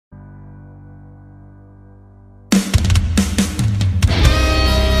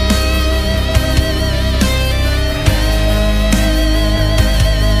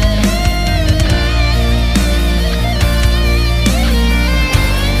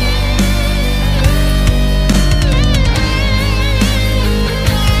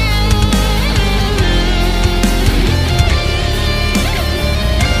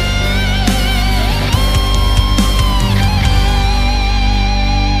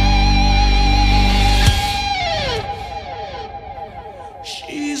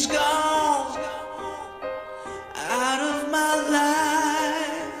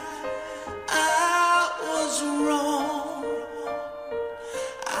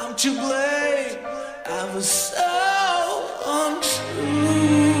to blame. I was so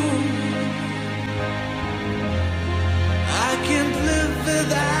untrue. I can't live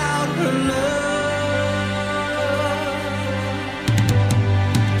without her love.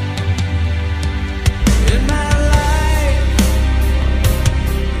 In my life,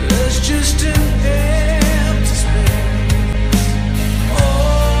 there's just an empty space.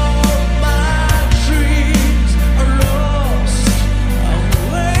 All my dreams are lost.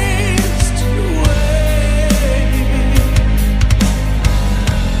 I'm wasted away.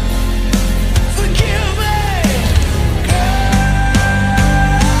 Forgive me,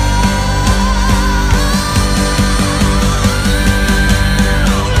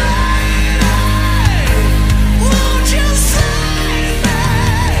 won't you save me?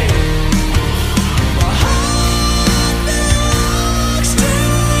 My heart belongs to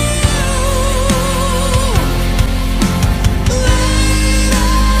you. Lady,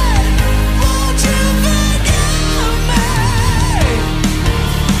 won't you forgive me?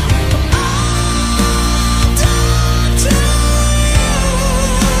 I'll talk to you.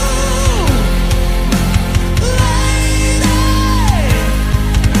 Lady,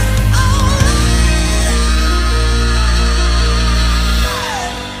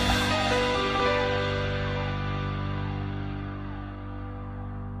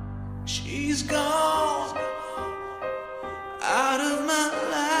 she's gone out of my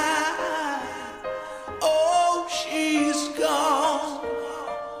life. Oh, she's gone.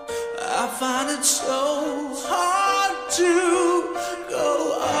 I find it so hard to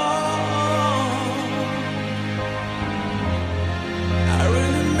go on. I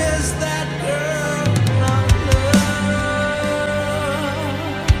really miss that girl I love.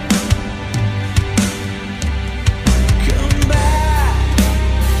 Come back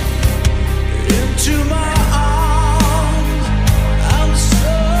into my arms. I'm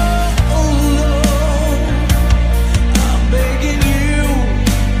so alone. I'm begging you.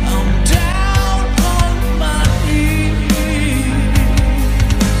 I'm down on my knees.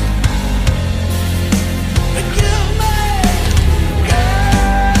 Forgive me,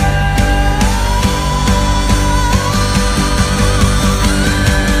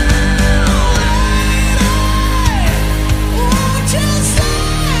 won't you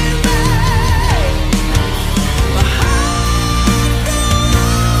save me? My heart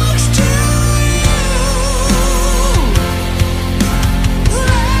belongs to you.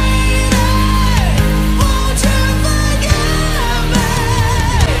 Lady, won't you forgive me?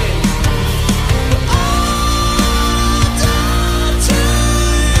 All down to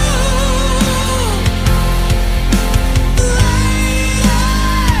you.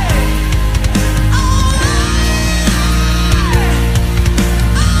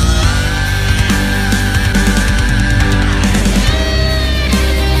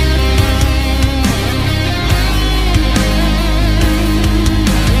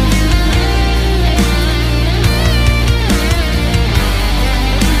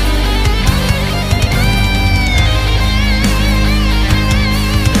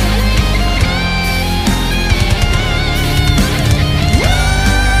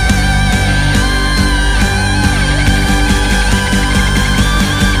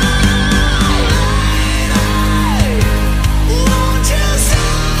 Won't you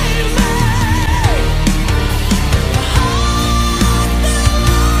save me? My heart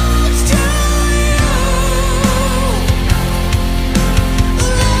belongs to you.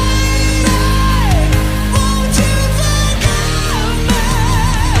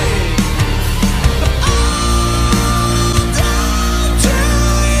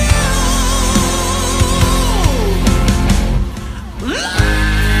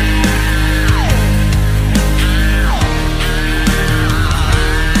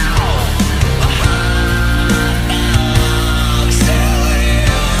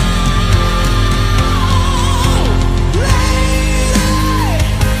 Lady,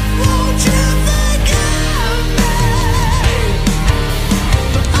 won't you forgive me?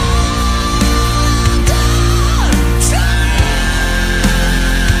 All down to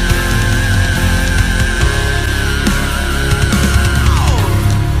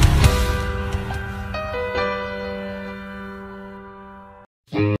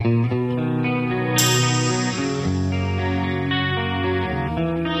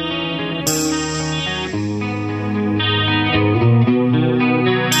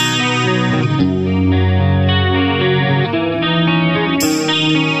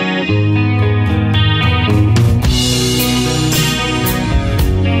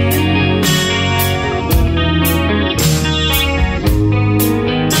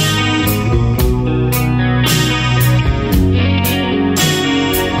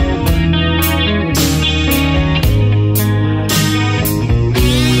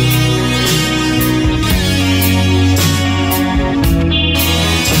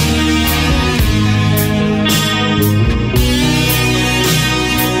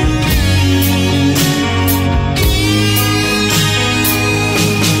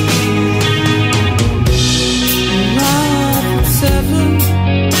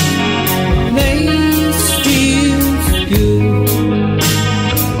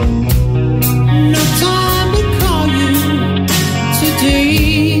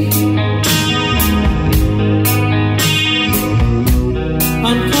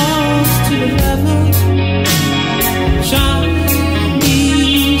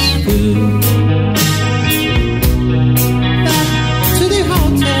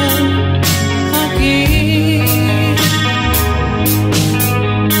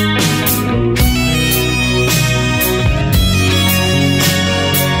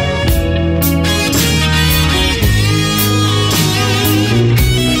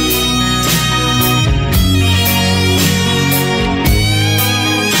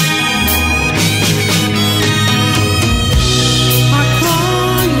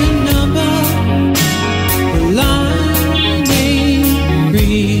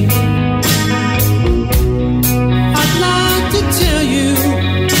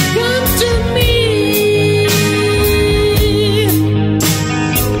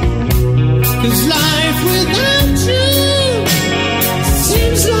 'cause life without you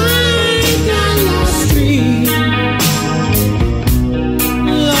seems like a lost dream.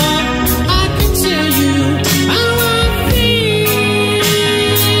 Love, I can tell you how I feel.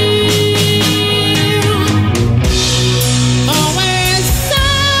 Always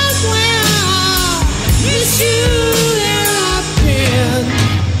somewhere, miss you there I've been.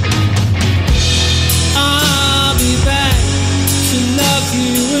 I'll be back to love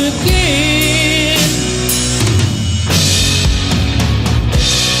you again.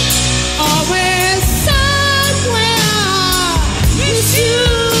 Always somewhere, miss you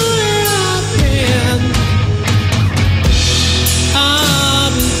where I've been. I'll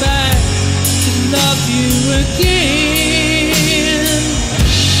be back to love you again.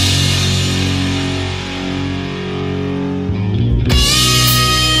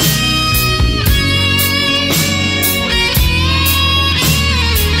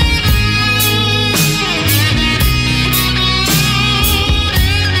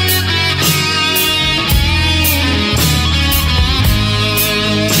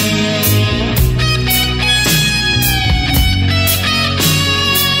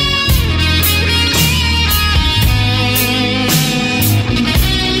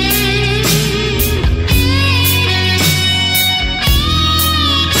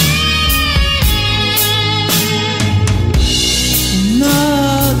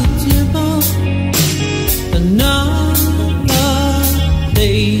 Another dimple, another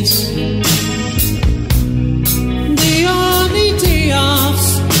place. The only day off's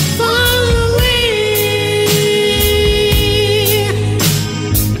far away,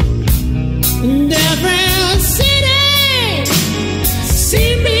 and every city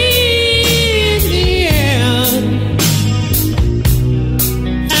see me in the end,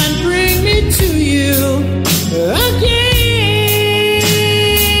 and bring me to you again.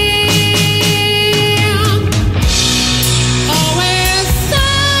 Always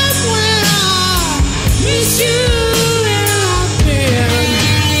somewhere, miss you where I've been.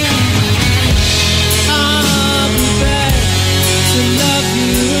 I'll be back to love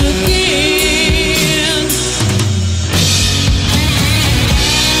you again.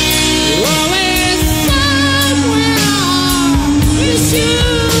 Always somewhere, miss you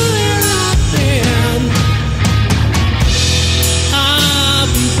where I've been. I'll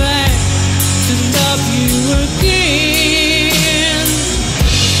be back to love you again.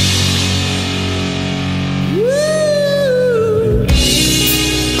 Woo.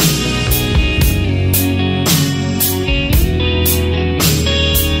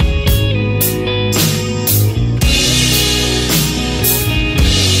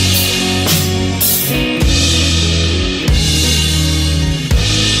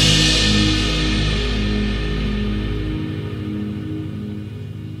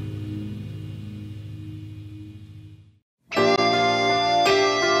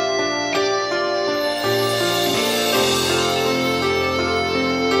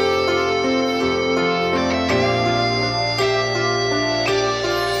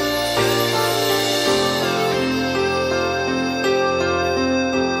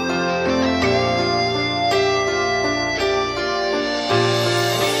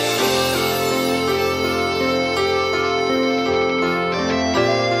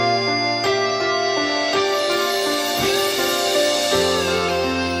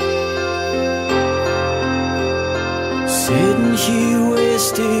 Sitting here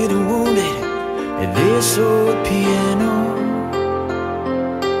wasted and wounded at this old piano,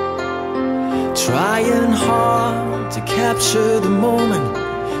 trying hard to capture the moment.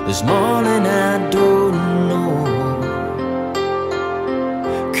 This morning I don't know,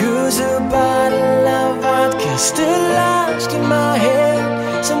 'cause a bottle of vodka still lodged in my head.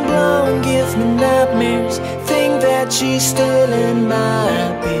 Some blonde gives me nightmares, think that she's still in my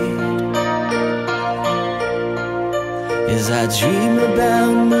bed. As I dream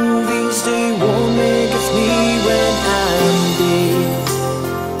about movies they won't make of me when I'm dead.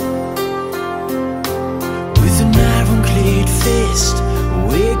 With an ironclad fist,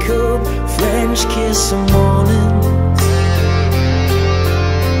 wake up, French kiss some morning.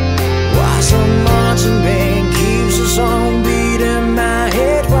 While some marching band keeps a song beat in my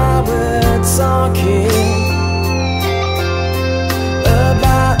head while we're talking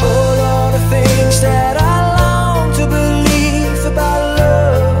about all of the things that I long to believe about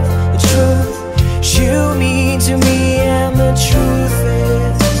love, the truth you mean to me, and the truth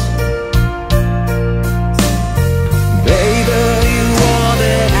is, baby, you are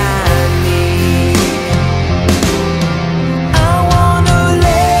that I need.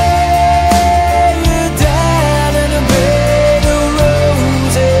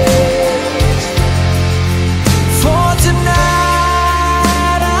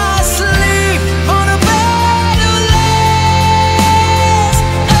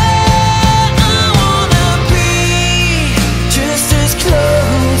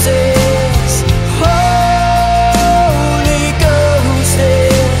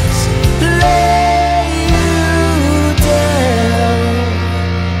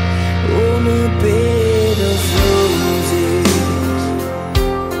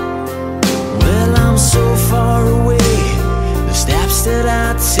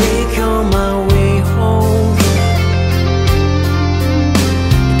 I take on my way home.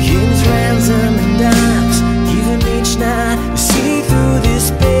 Kings, ransom and dimes, even each night we see through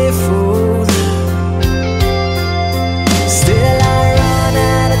this barefoot. Still I run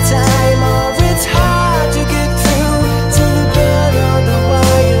out of time, or it's hard to get through till the blood on the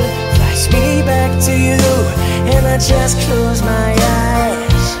wire flies me back to you. And I just close my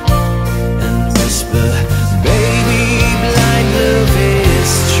eyes and whisper, baby, blind love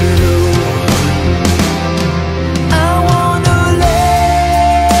is true. I wanna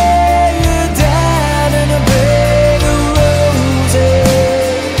lay you down in a bed of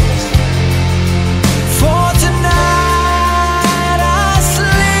roses. For tonight I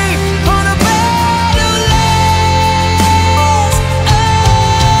sleep on a bed of lace. Oh,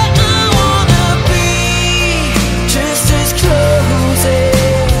 I wanna be just as close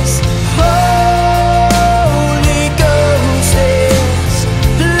as Holy Ghost is.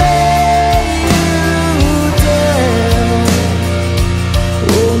 Lay you down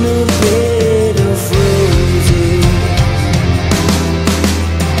on a bed of roses.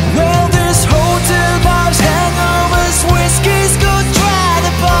 Well, there's hotel bars, hangovers, whiskeys go dry.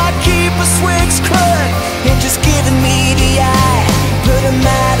 The barkeeper swigs crud and just giving me the eye. But I'm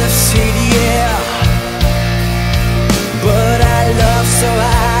out of city, yeah. But I love so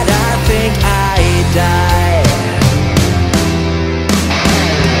hard, I think I die.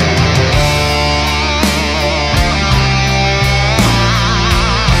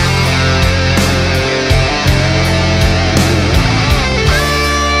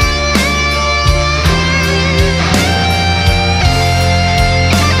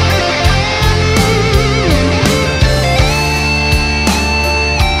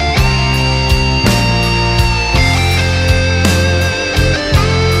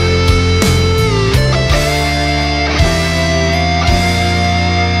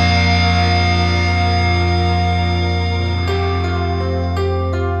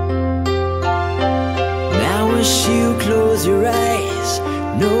 Now as you close your eyes,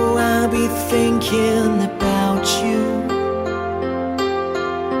 know I'll be thinking about you.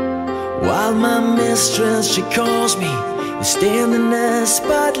 While my mistress, she calls me and stand in the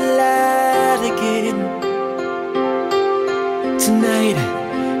spotlight again. Tonight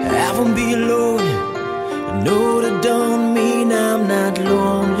I won't be alone. I know that don't mean I'm not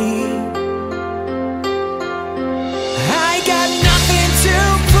lonely. I got nothing to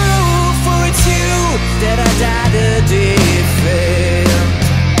prove, for it's you that I died to defend.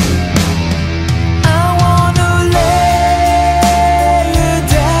 I wanna lay you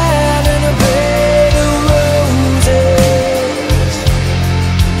down in a bed of roses.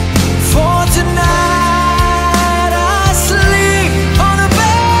 For tonight I sleep on a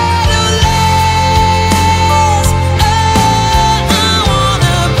bed of lace. Oh, I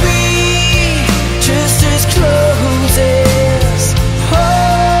wanna be just as close as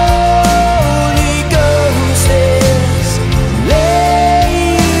Holy Ghost is. Lay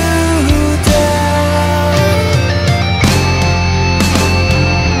you down.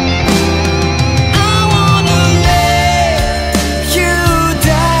 I wanna lay you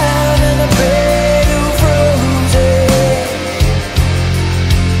down in a bed of roses.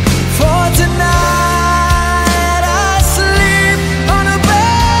 For tonight I sleep on a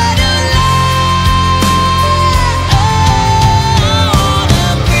bed of lace. I wanna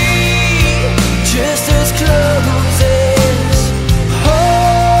be just as close as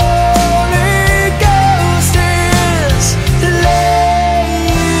Holy Ghost is. Lay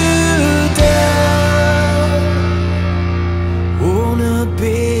you down on a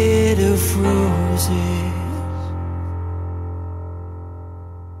bed of roses.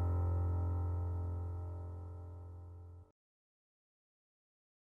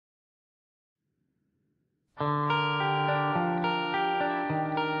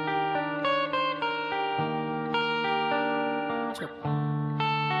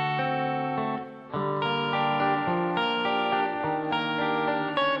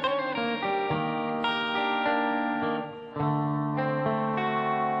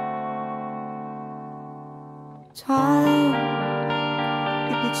 Time,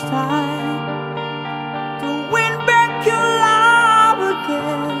 if it's time to win back your love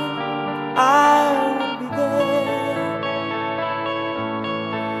again, I will be there.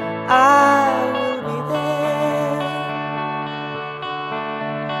 I will be there.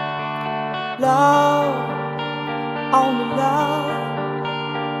 Love, only love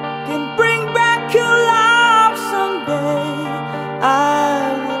can bring back your love someday. I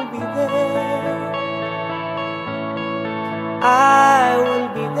will be there. I will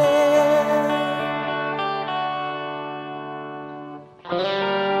be there.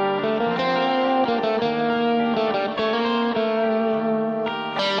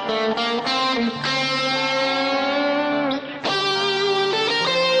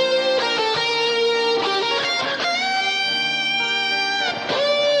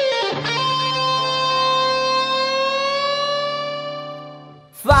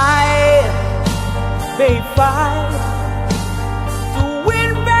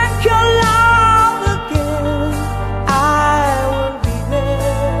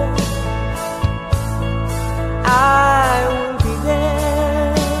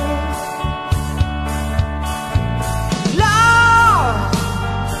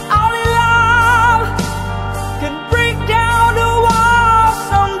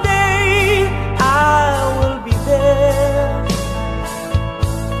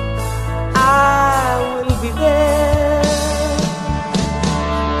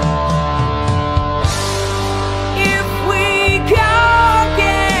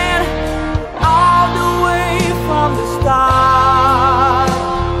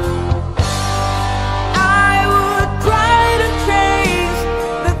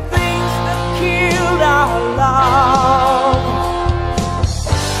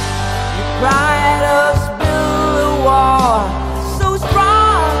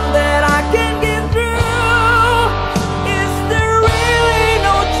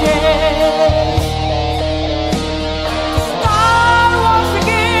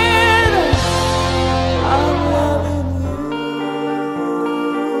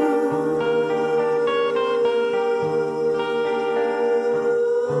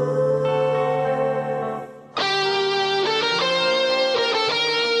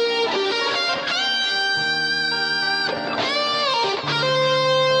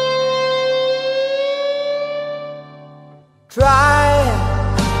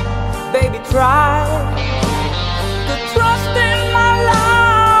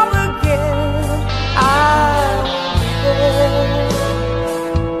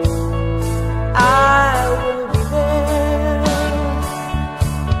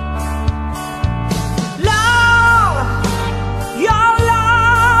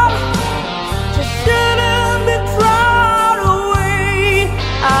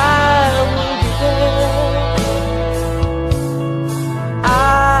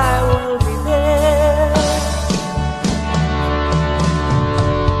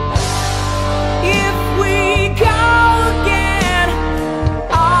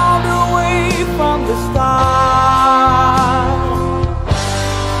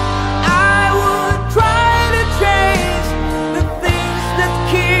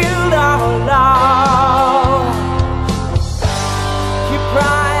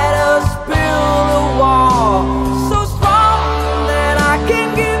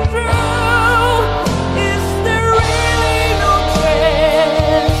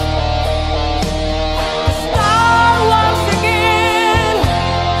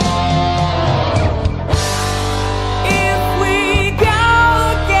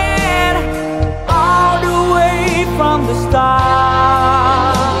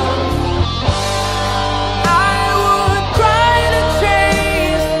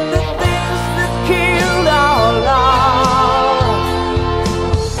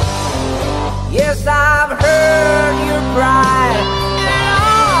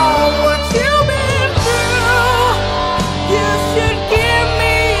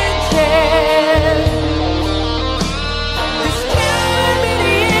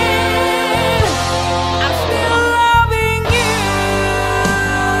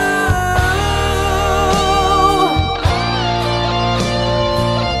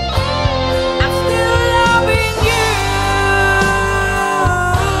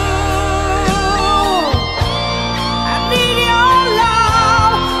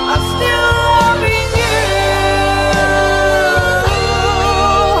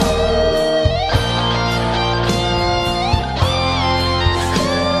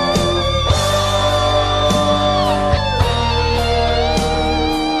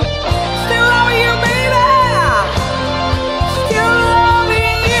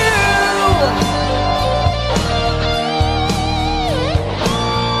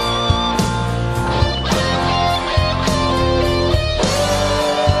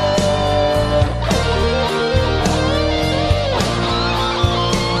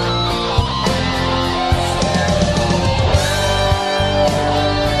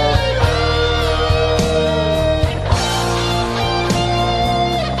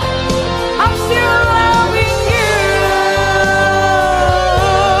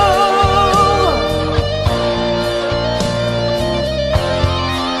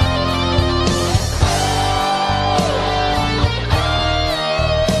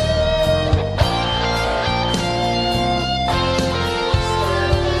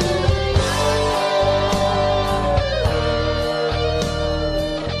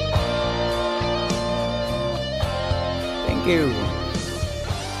 you.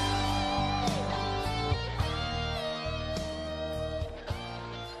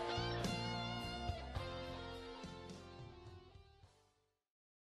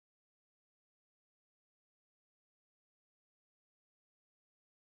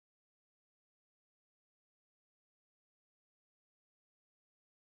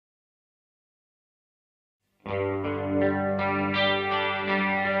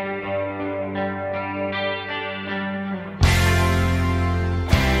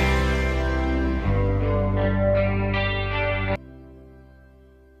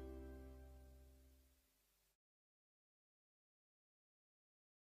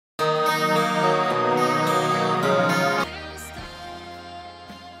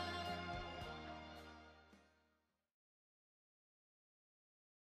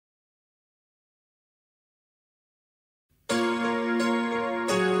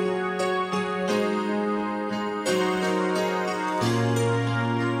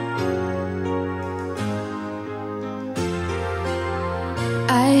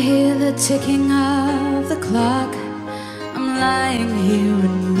 I hear the ticking of the clock. I'm lying here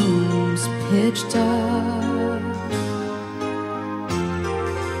in rooms pitch dark.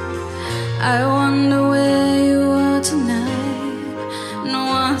 I wonder where you are tonight. No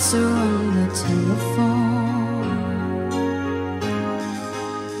answer on the telephone,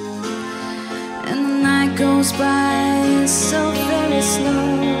 and the night goes by so very slow.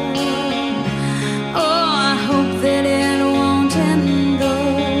 Oh, I hope that it won't end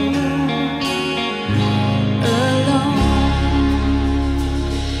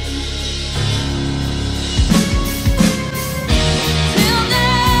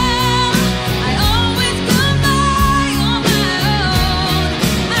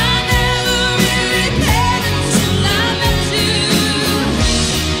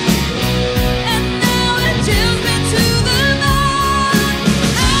And now it chills me to the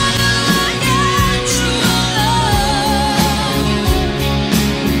bone.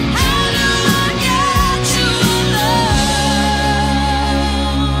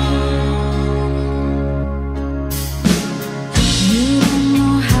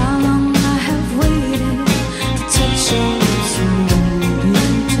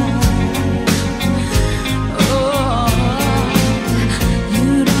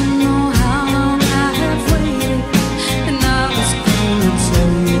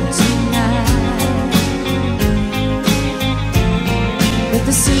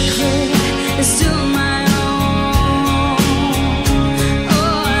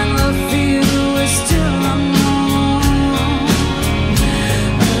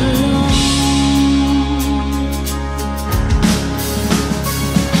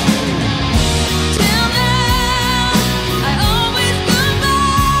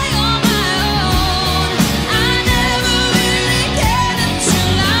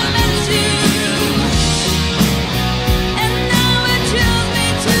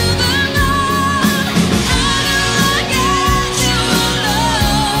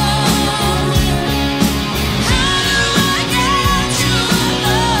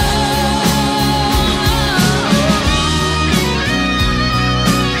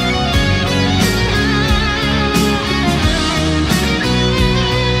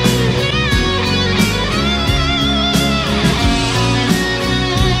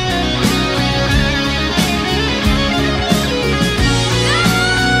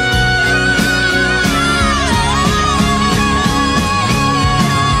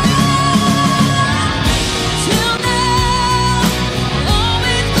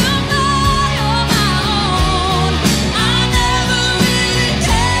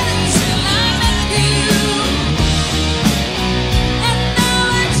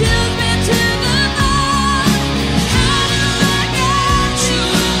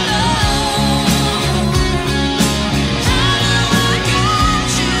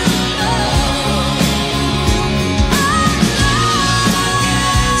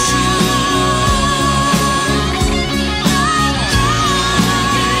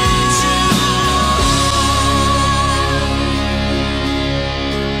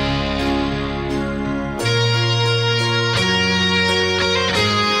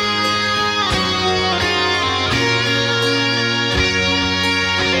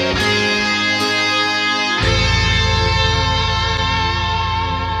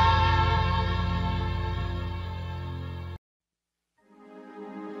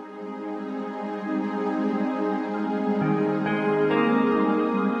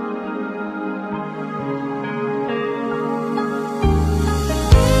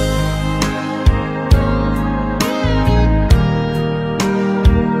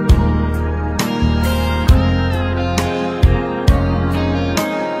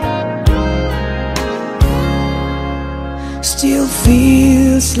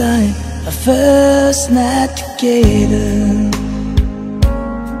 feels like our first night together.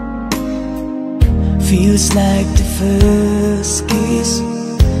 Feels like the first kiss.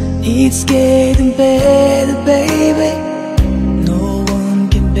 It's getting better, baby. No one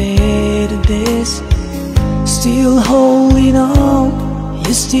can better this. Still holding on,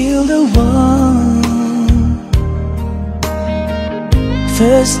 you're still the one.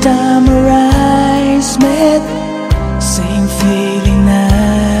 First time our eyes met, same feeling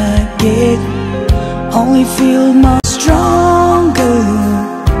I get. Only feel much stronger,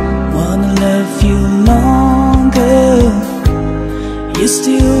 wanna love you longer. You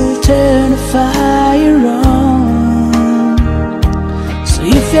still turn the fire on. So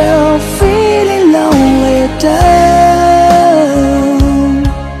if you're feeling lonely down,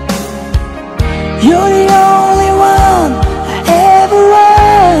 you're the only one I ever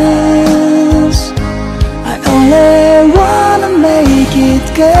was. I only wanna make it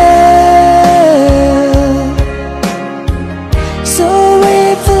good. So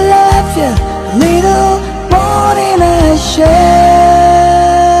if I love you a little more than I should,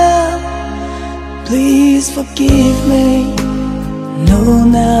 please forgive me. No,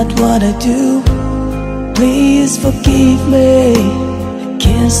 not what I do. Please forgive me. I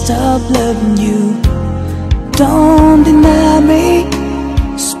can't stop loving you. Don't deny me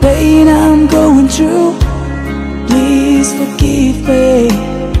this pain I'm going through. Please forgive me.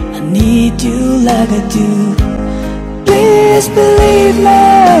 I need you like I do. Please believe me,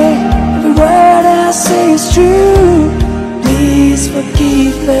 every word I say is true. Please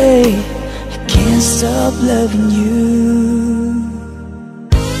forgive me. I can't stop loving you.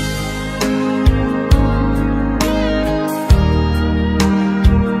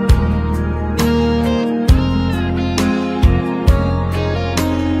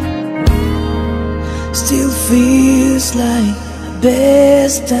 Still feels like the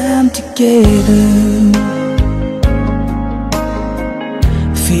best time together.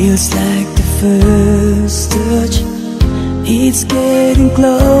 Feels like the first touch. It's getting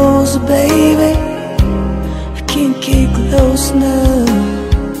closer, baby. I can't get close now.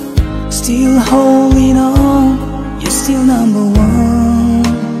 Still holding on, you're still number one.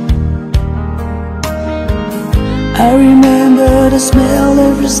 I remember the smell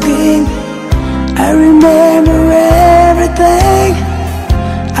of your skin. I remember everything.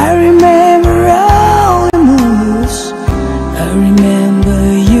 I remember all your moves. I remember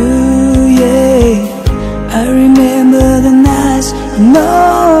you, yeah. I remember the nights,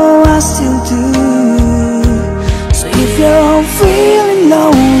 no, I still do. So if you're feeling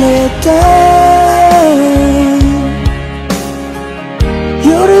lonely down,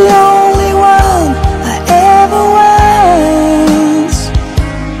 you're the only one I ever was.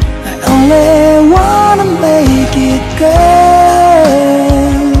 I only wanna make it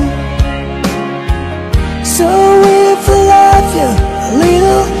good. So if I love you a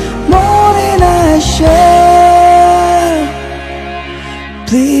little more than I should,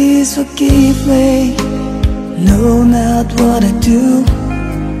 please forgive me. No, not what I do.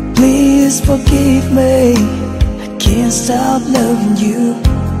 Please forgive me. I can't stop loving you.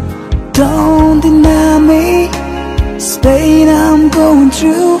 Don't deny me this pain I'm going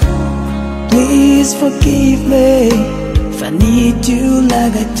through. Please forgive me if I need you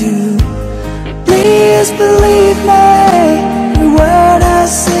like I do. Please believe me, every word I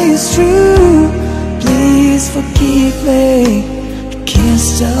say is true. Please forgive me, I can't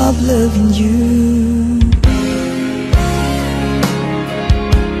stop loving you.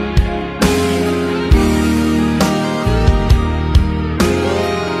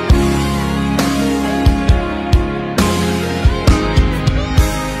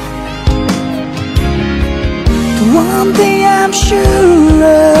 One thing I'm sure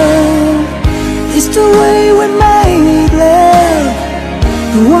of is the way we made love.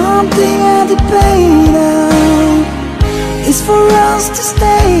 The one thing I depend on is for us to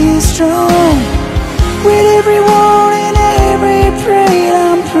stay strong. With every word and every prayer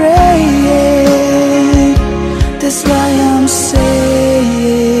I'm praying. That's why I'm saying,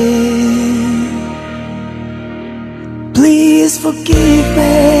 please forgive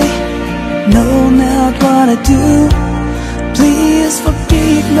me. No, not what I do. Please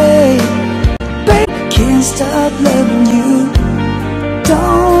forgive me. Baby, can't stop loving you.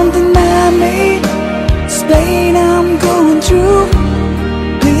 Don't deny me this pain I'm going through.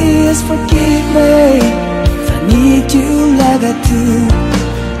 Please forgive me if I need you like I do.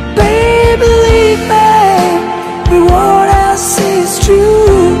 Baby, believe me, every word I say is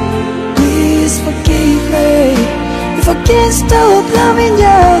true. Please forgive me if I can't stop loving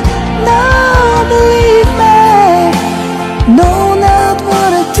you. No, believe me, no, not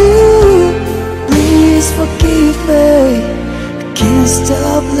what I can't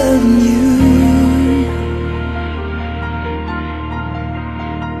stop loving you.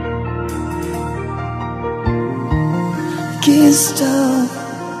 Can't stop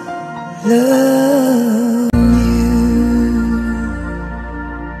loving you.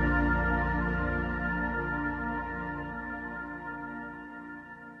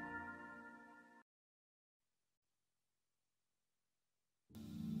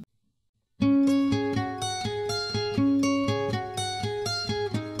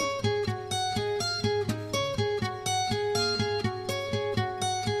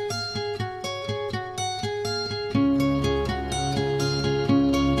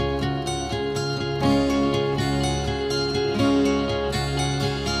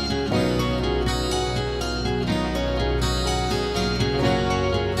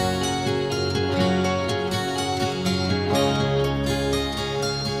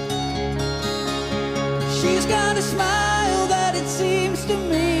 She's got a smile that it seems to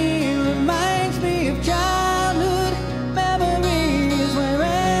me reminds me of childhood memories where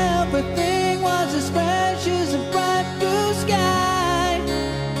everything was as fresh as a bright blue sky.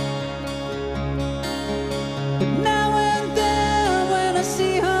 But now and then when I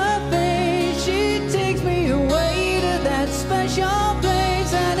see her face, she takes me away to that special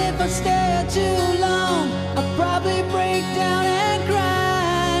place. And if I stare too long, I'll probably break down and cry.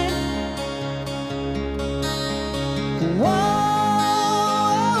 Whoa,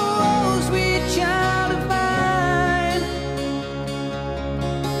 sweet child of mine.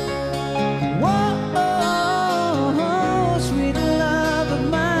 Whoa, sweet love of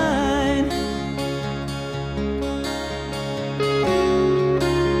mine.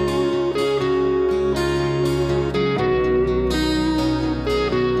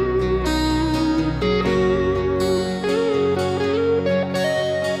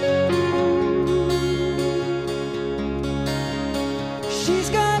 She's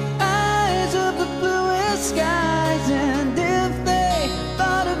got eyes of the bluest skies, and if they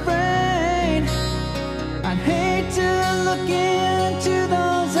thought of rain, I'd hate to look into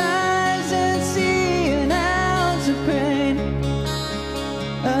those eyes and see an ounce of pain.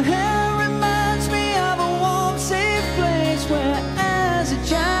 Her hair reminds me of a warm, safe place where as a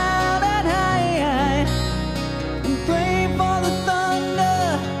child I'd hide and pray for the thunder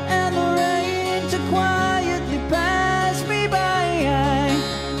and the rain to quietly pass me by.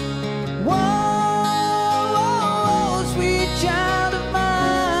 Whoa, sweet child of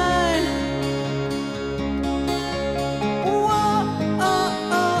mine. Whoa,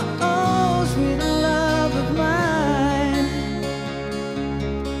 sweet love of mine.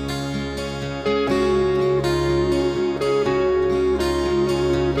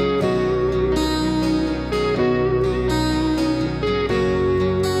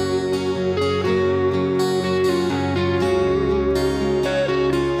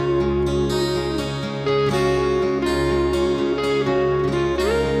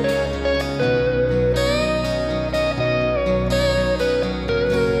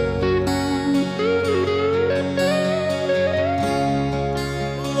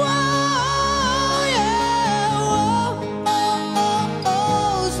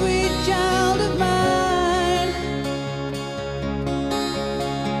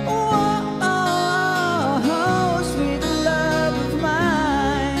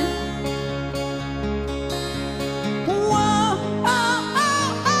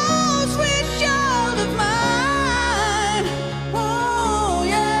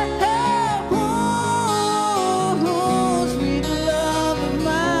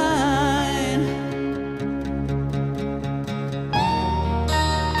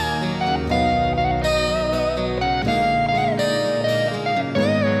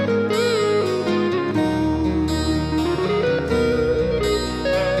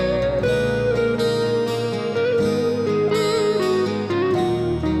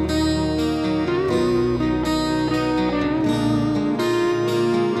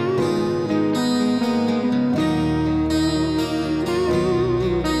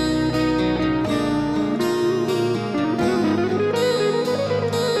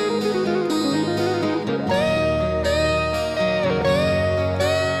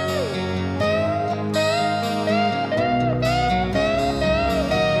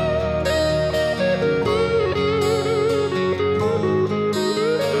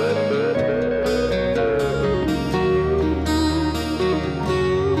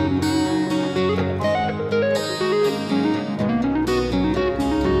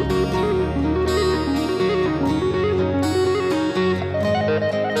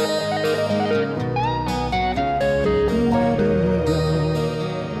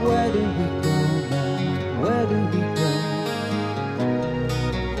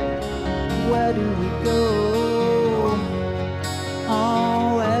 where do we go?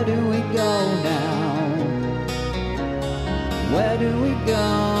 Oh, where do we go now? Where do we go?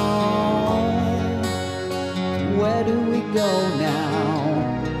 Where do we go now?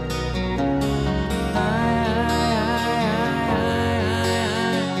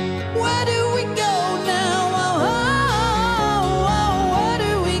 Where do we go now? Oh, where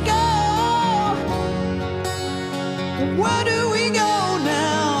do we go? Where do we go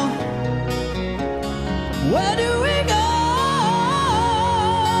now? Where do we go?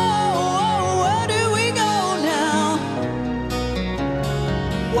 Where do we go now?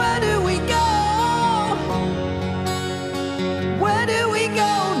 Where do we go? Where do we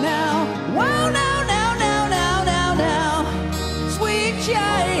go now? Wow, now, sweet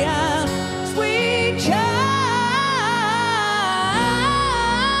child, sweet child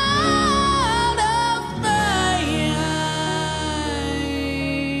of mine.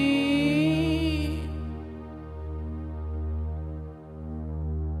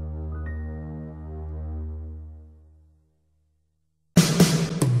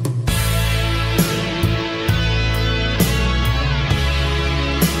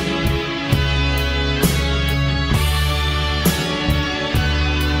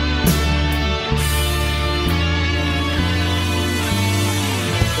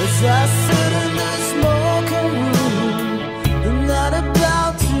 As I sit in the smoking room, the night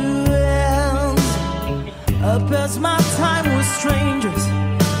about to end, I pass my time with strangers,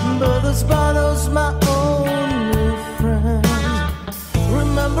 but this bottle's my only friend.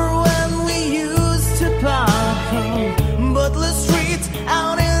 Remember when we used to park on Butler Street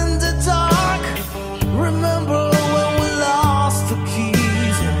out in the dark? Remember when we lost the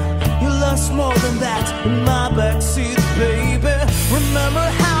keys? You lost more than that in my backseat, baby. Remember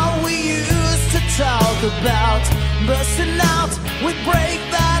how we used to talk about busting out, we'd break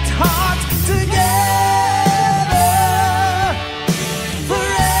that heart together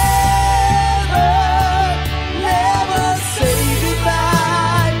forever. Never say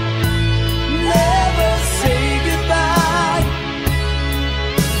goodbye, never say goodbye.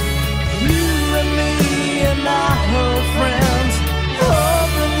 You and me and our whole friends,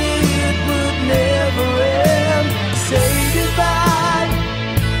 hoping it would never end. Say goodbye,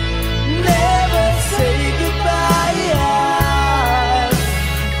 never say goodbye.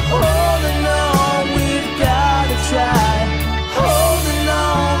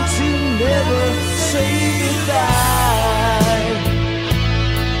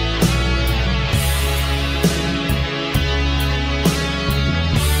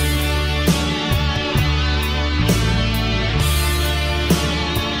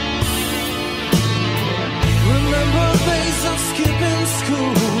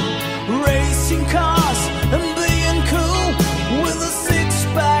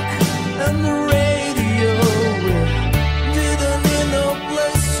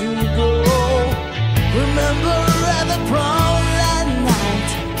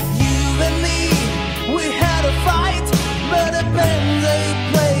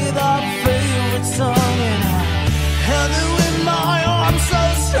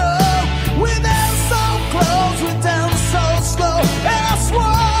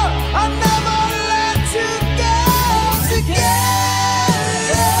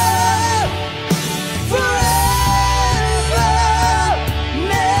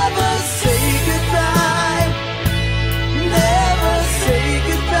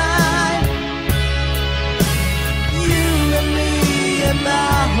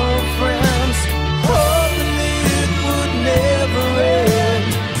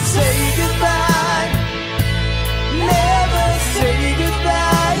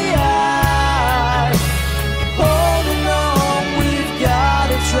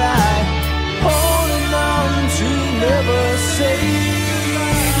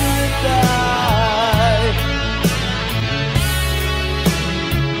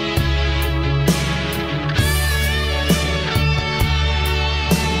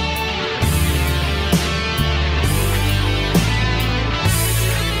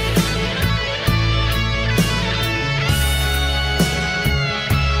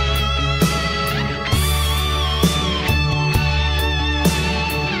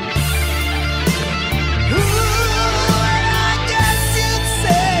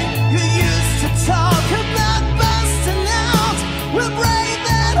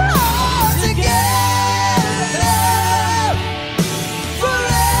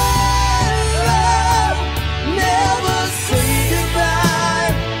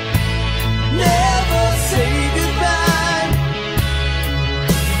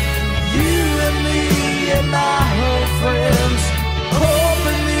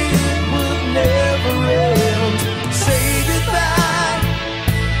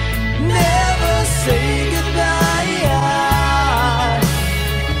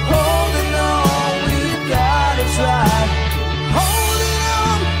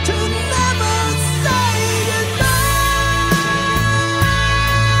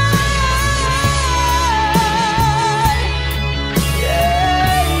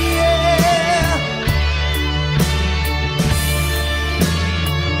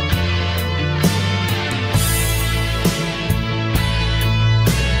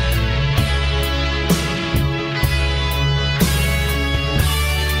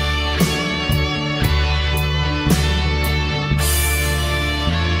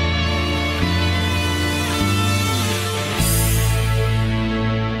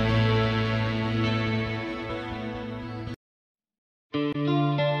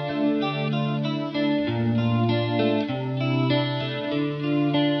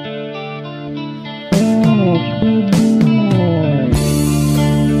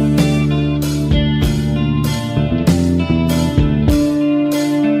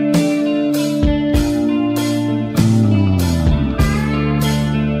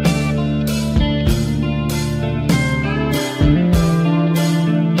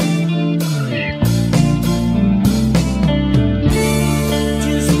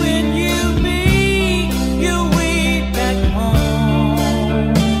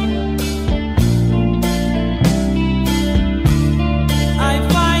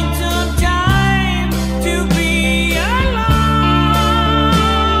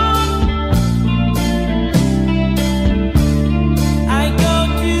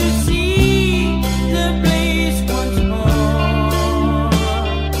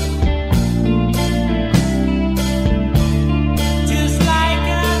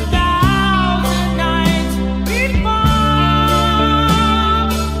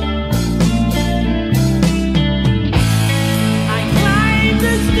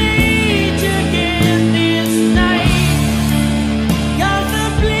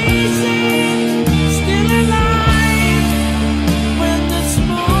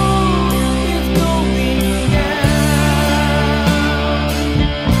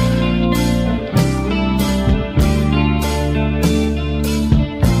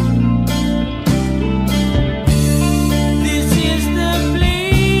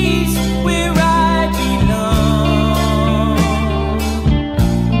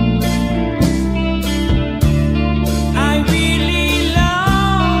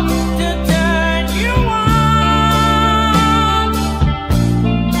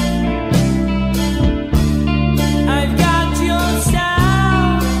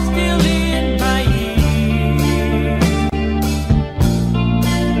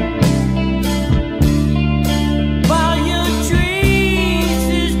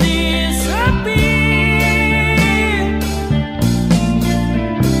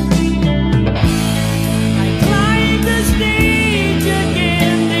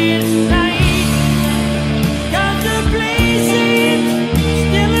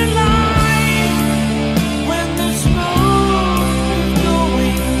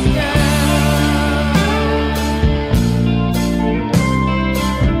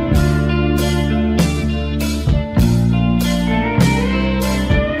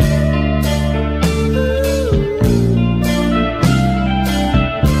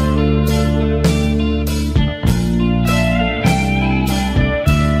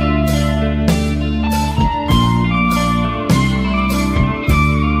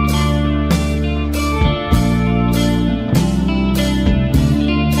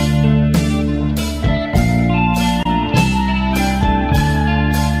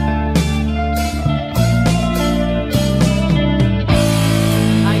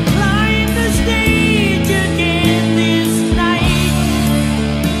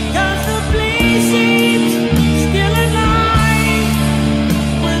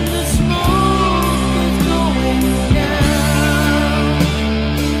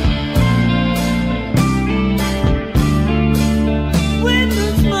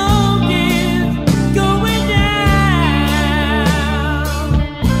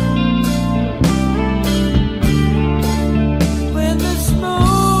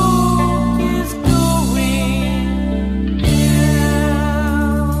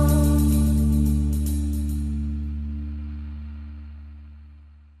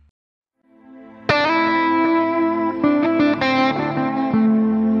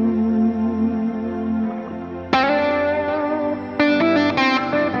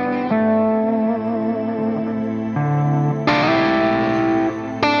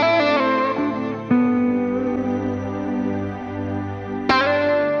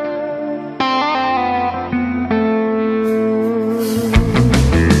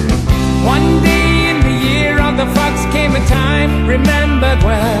 remembered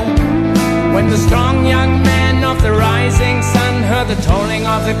well, when the strong young man of the rising sun heard the tolling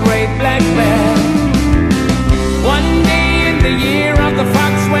of the great black bell. One day in the year of the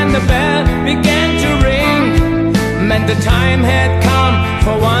fox, when the bell began to ring, meant the time had come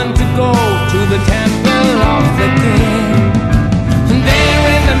for one to go to the temple of the king. And there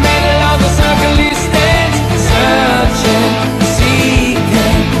in the middle of the circle he stands, searching,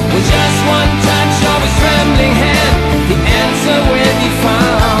 seeking, with just one touch of his trembling hand, the answer will be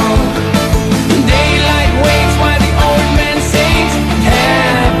found. Daylight waits while the old man sings,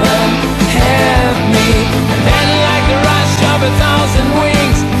 heaven, help me. And then like the rush of 1,000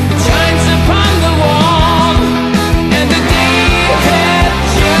 wings, it shines upon the wall, and the day had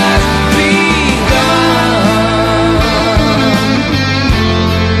just begun.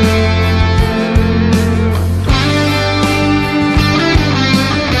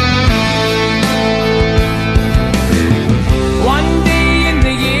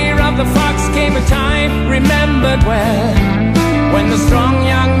 strong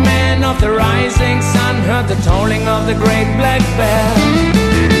young man of the rising sun heard the tolling of the great black bell.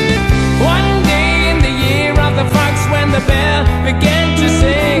 One day in the year of the fox, when the bell began to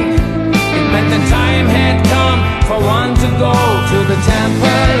sing, it meant the time had come for one to go to the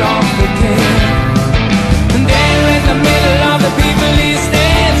temple of the king. And there in the middle of the people he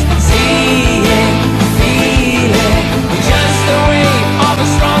stands, seeing, feeling, just the wave of a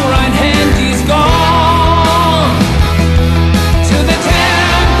strong right hand, he's gone to the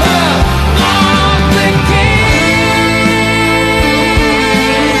temple of the king.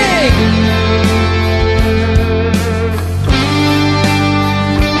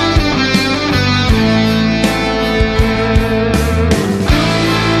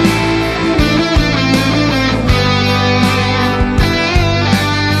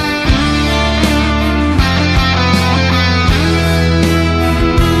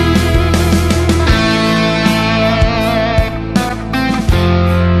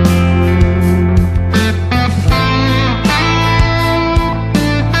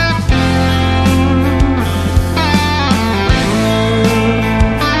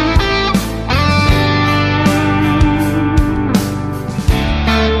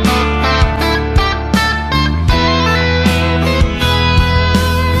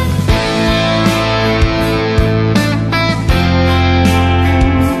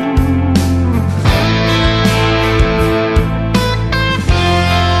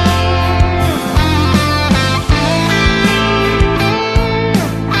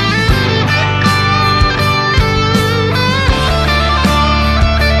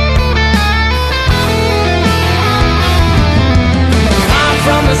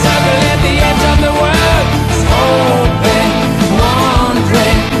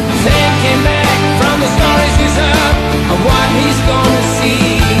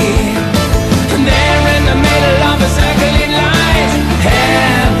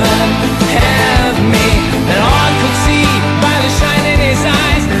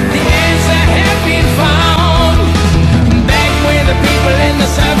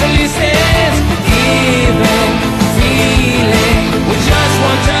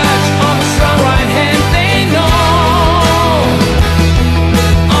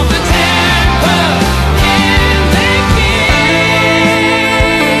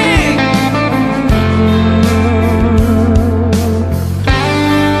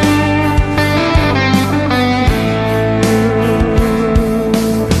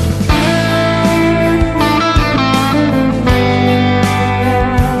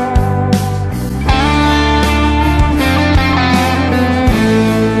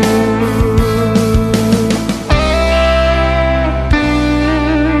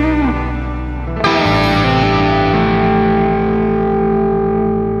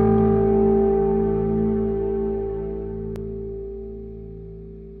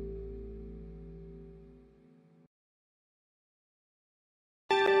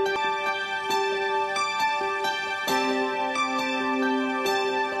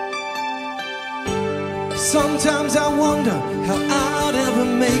 Sometimes I wonder how I'd ever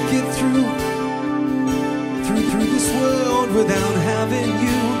make it through this world without having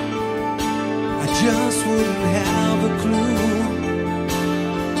you. I just wouldn't have a clue.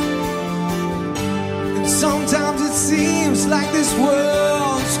 And sometimes it seems like this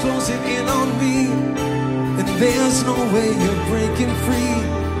world's closing in on me, and there's no way you're breaking free.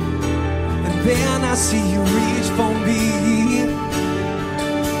 And then I see you reach for me.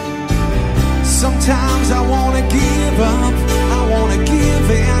 Sometimes I wanna give up, I wanna give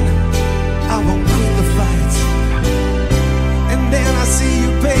in, I won't quit the fight. And then I see you,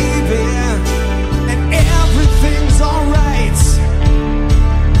 baby, and everything's alright.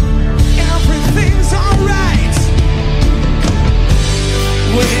 Everything's alright.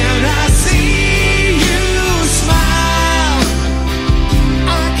 When I see you smile,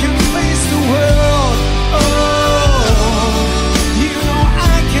 I can face the world. Oh, you know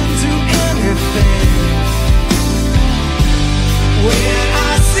I can do anything. When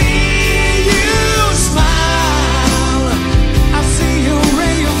I see you smile, I see a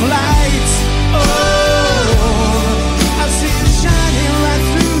ray of light. Oh, I see it shining right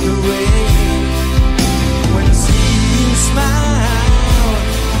through the rain. When I see you smile,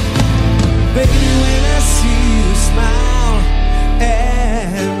 baby, when I see you smile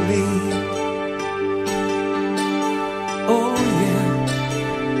at me. Oh yeah.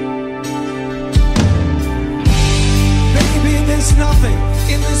 Baby, there's nothing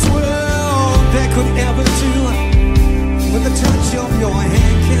in this world that could ever do what the touch of your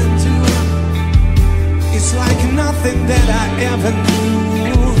hand can do. It's like nothing that I ever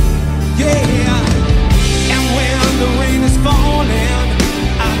knew. Yeah. And when the rain is falling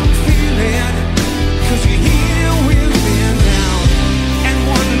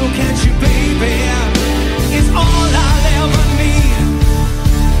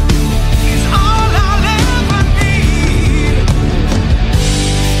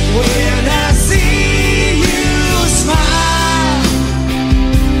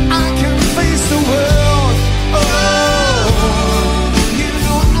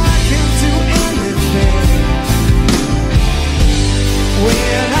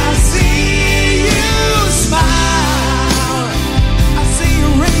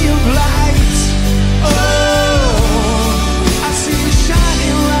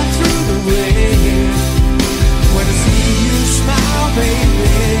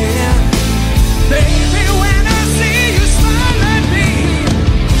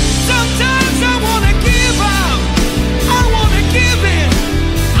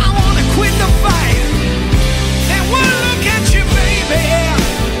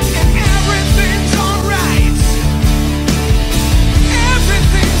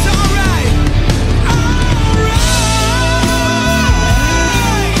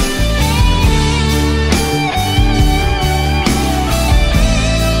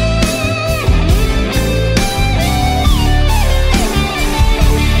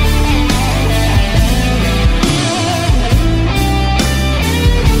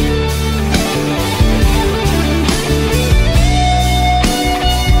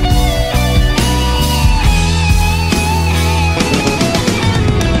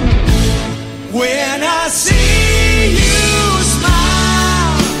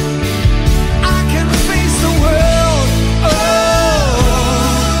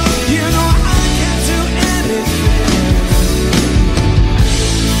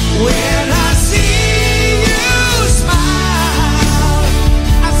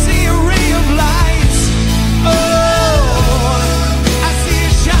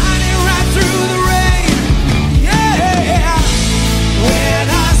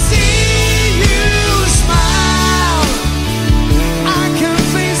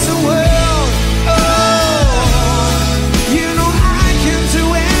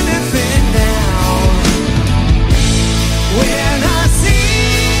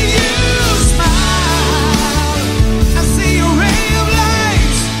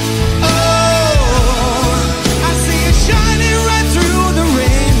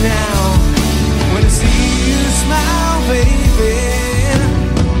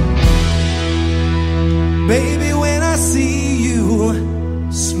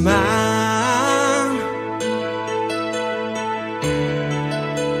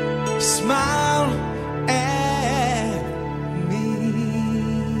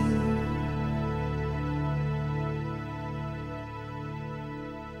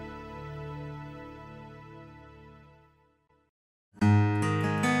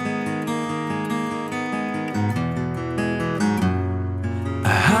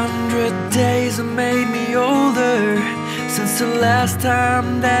 100 days have made me older since the last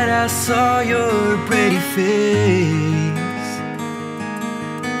time that I saw your pretty face.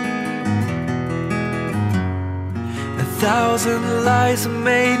 1,000 lies have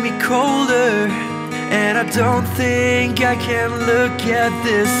made me colder, and I don't think I can look at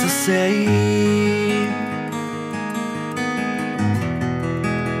this the same.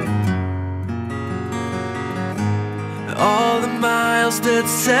 All the miles that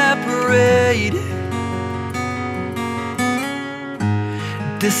separate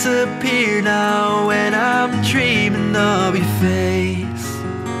disappear now when I'm dreaming of your face.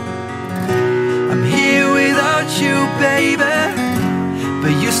 I'm here without you, baby,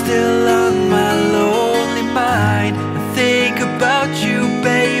 but you're still on my lonely mind. I think about you,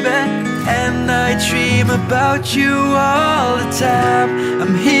 baby, and I dream about you all the time.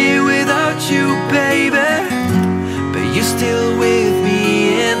 I'm here without you, baby, but you're still with me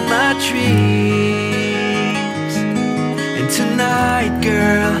in my dreams. And tonight,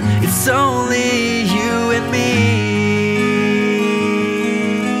 girl, it's only you and me.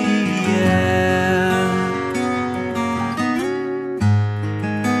 Yeah.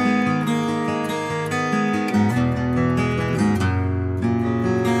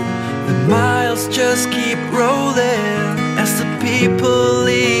 The miles just keep rolling as the people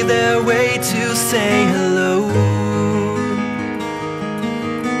leave their way to say hello.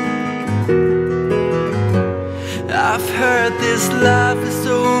 I've heard this life is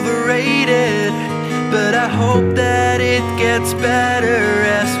overrated, but I hope that it gets better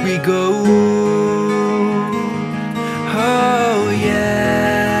as we go. Oh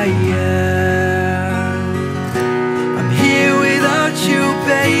yeah, yeah. I'm here without you,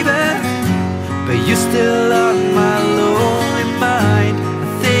 baby, but you're still on my lonely mind. I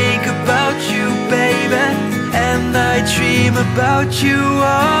think about you, baby, and I dream about you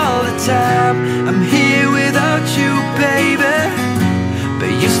all the time. I'm here without you, baby,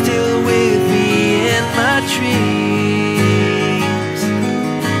 but you're still with me in my dreams.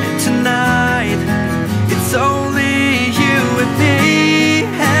 And tonight, it's only you and me.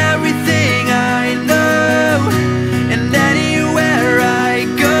 Everything I know, and anywhere I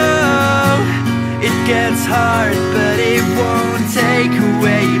go, it gets hard, but it won't take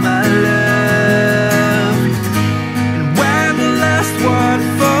away my love. And when the last one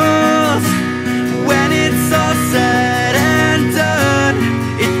falls, when it's all said and done,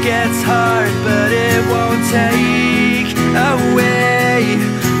 it gets hard, but it won't take away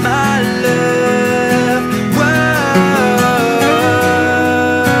my love.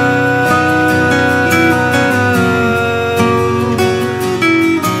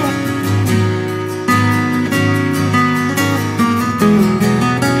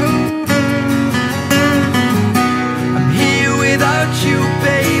 I'm here without you,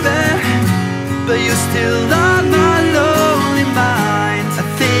 baby, but you're still on my lonely mind. I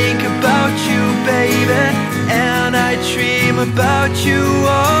think about you, baby, and I dream about you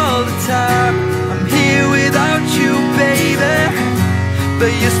all the time. I'm here without you, baby,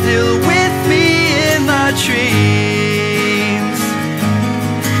 but you're still with me in my dreams.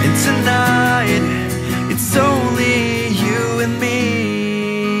 And tonight, it's only you and me.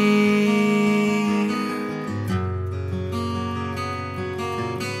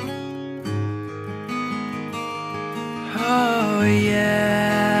 Oh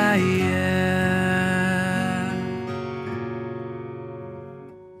yeah, yeah.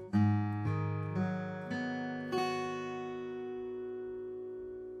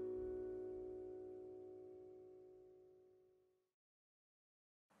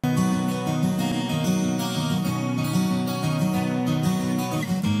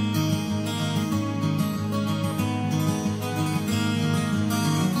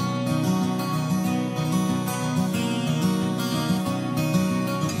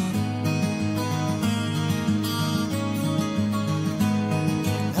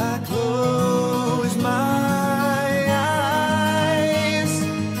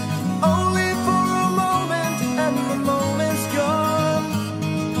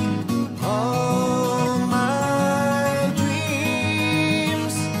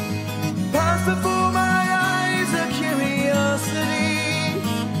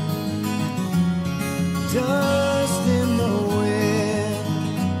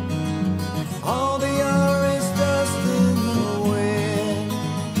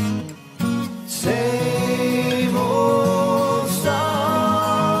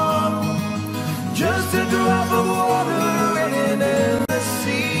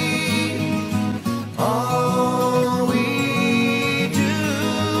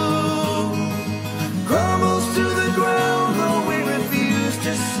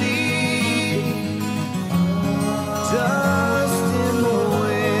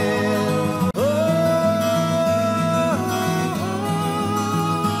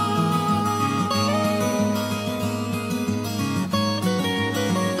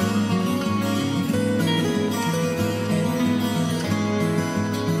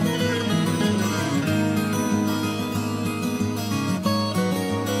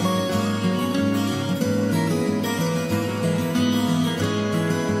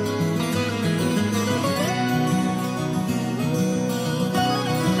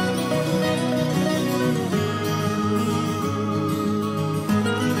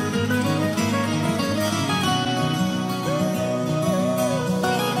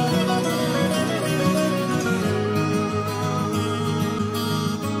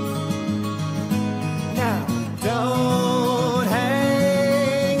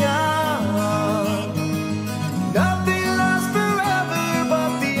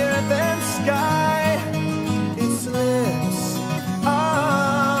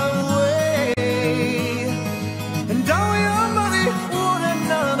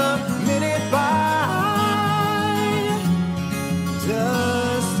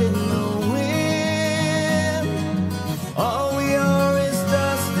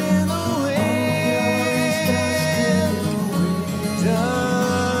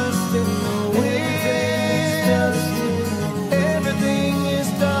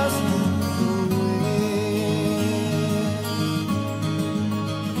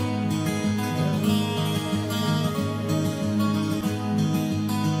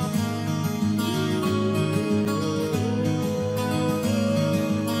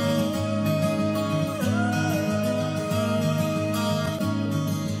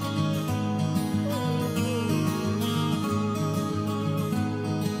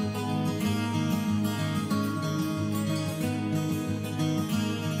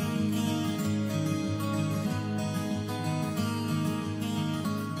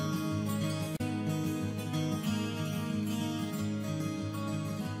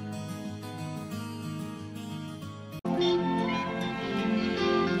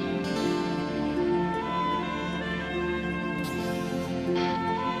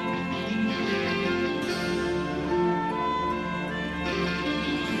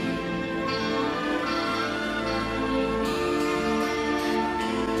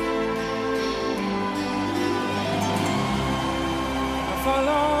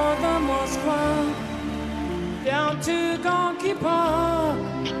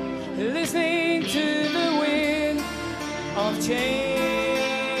 change.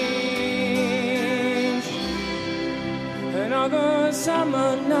 Another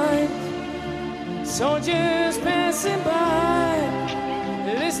summer night, soldiers passing by,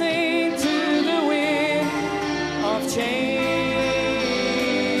 listening to the wind of change.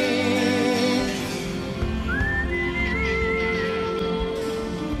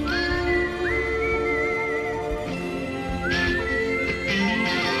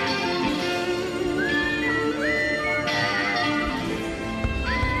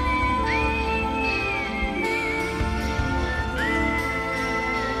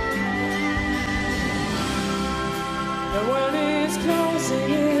 The world is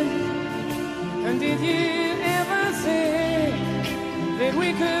closing in, and did you ever think that we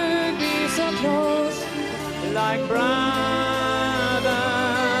could be so close, like brothers?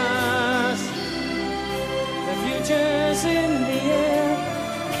 The future's in the air,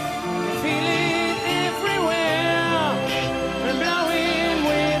 feel it everywhere, we're blowing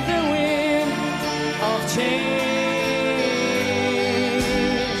with the wind of change.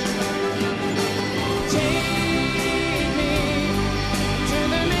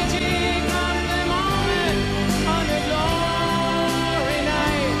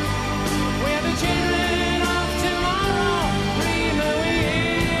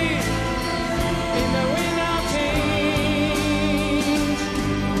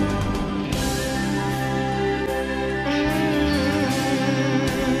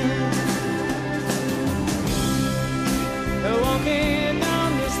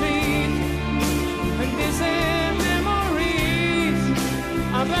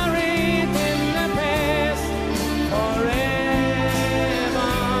 Buried in the past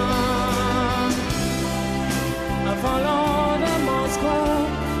forever. I follow the Moscow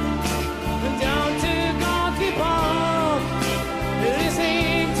down to Gorky Park,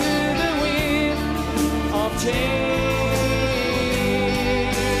 listening to the wind of change.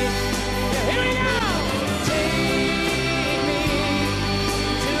 Here we go! Take me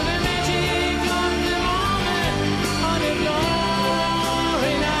to the magic of the moment on the floor.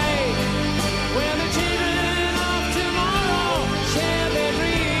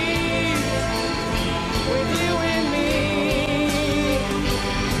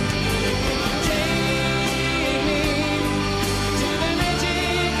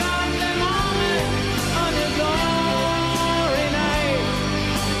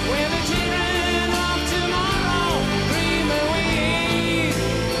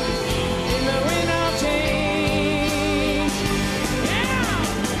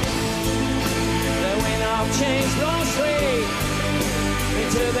 Change blows straight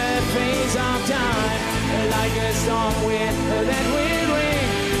into the face of time, like a storm wind that will ring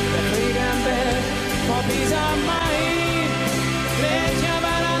the freedom bell for peace of mind. Let your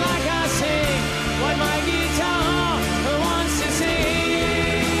body like I sing what my guitar wants to sing.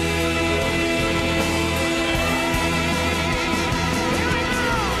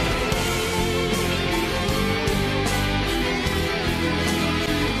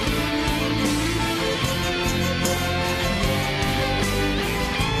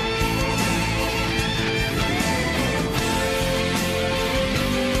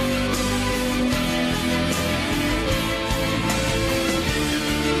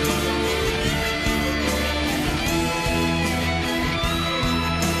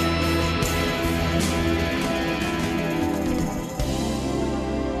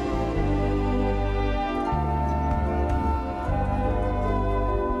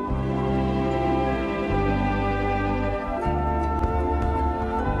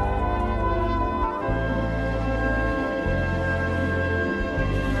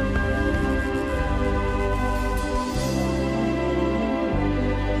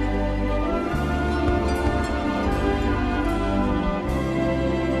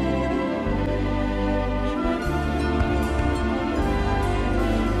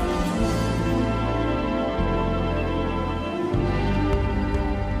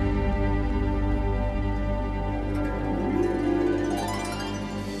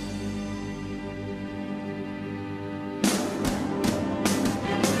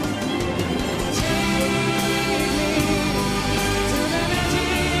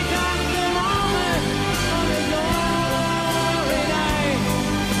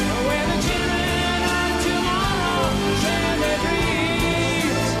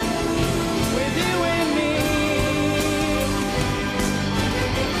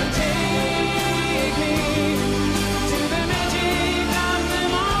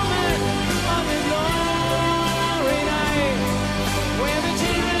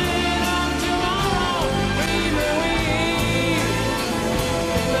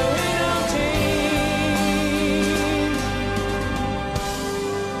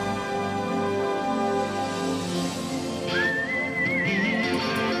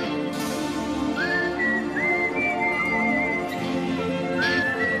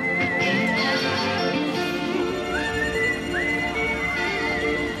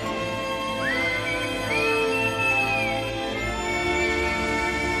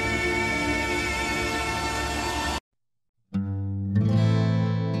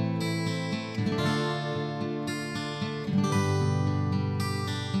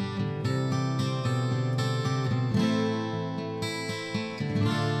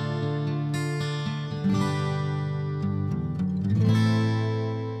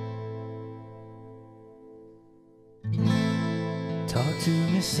 to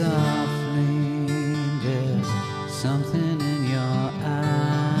me softly, there's something in your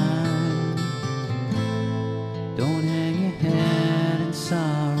eyes. Don't hang your head in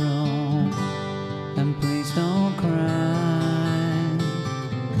sorrow, and please don't cry.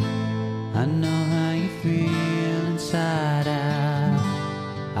 I know how you feel inside out,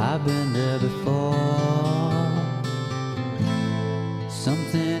 I've been there before.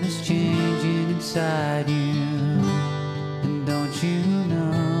 Something is changing inside you, and don't you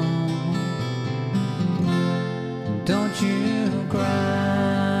know? Don't you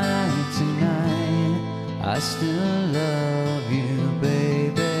cry tonight, I still love you,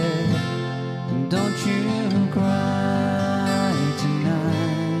 baby. Don't you cry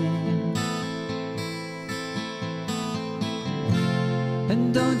tonight.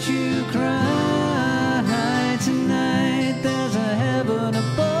 And don't you cry tonight, there's a heaven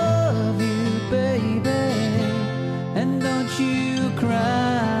above you, baby. And don't you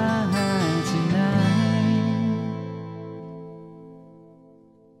cry tonight.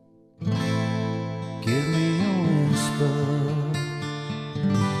 Give me a whisper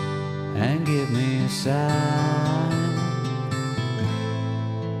and give me a sigh.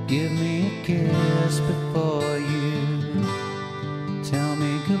 Give me a kiss before you tell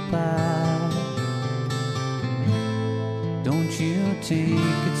me goodbye. Don't you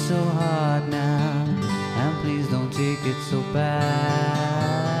take it so hard now, and please don't take it so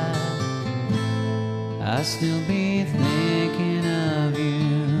bad. I'll still be thinking of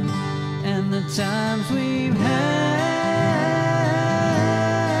you and the times we've had,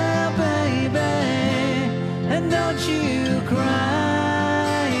 baby. And don't you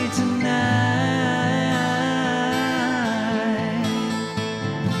cry tonight.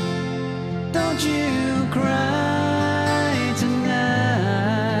 Don't you cry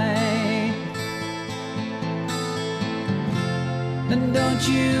tonight. And don't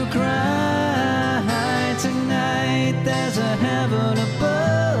you cry tonight, there's a heaven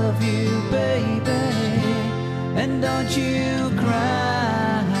above you, baby. And don't you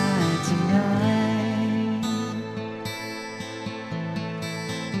cry tonight.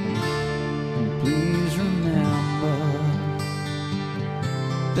 And please remember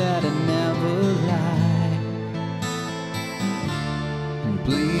that I never lie. And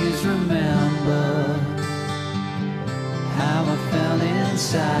please remember how I felt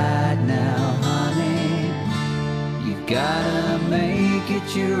inside now, honey. You've gotta make it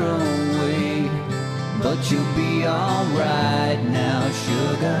your own way, but you'll be alright now,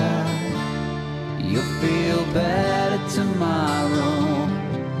 sugar. You'll feel better tomorrow,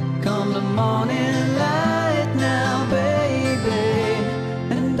 come the morning light now, baby.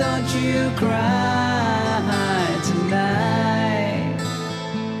 And don't you cry tonight.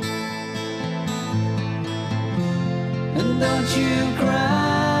 And don't you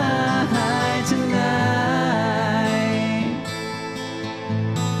cry tonight.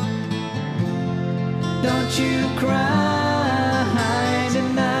 Don't you cry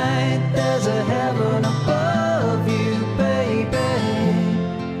tonight, there's a heaven above you, baby.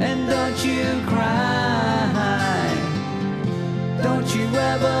 And don't you cry, don't you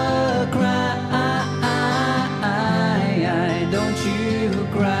ever cry. Don't you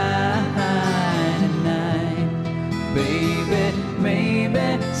cry tonight, baby. Maybe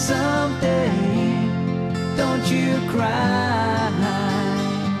someday, don't you cry.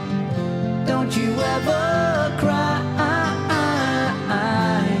 Don't you ever cry.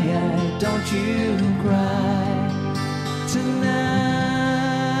 Don't you cry tonight.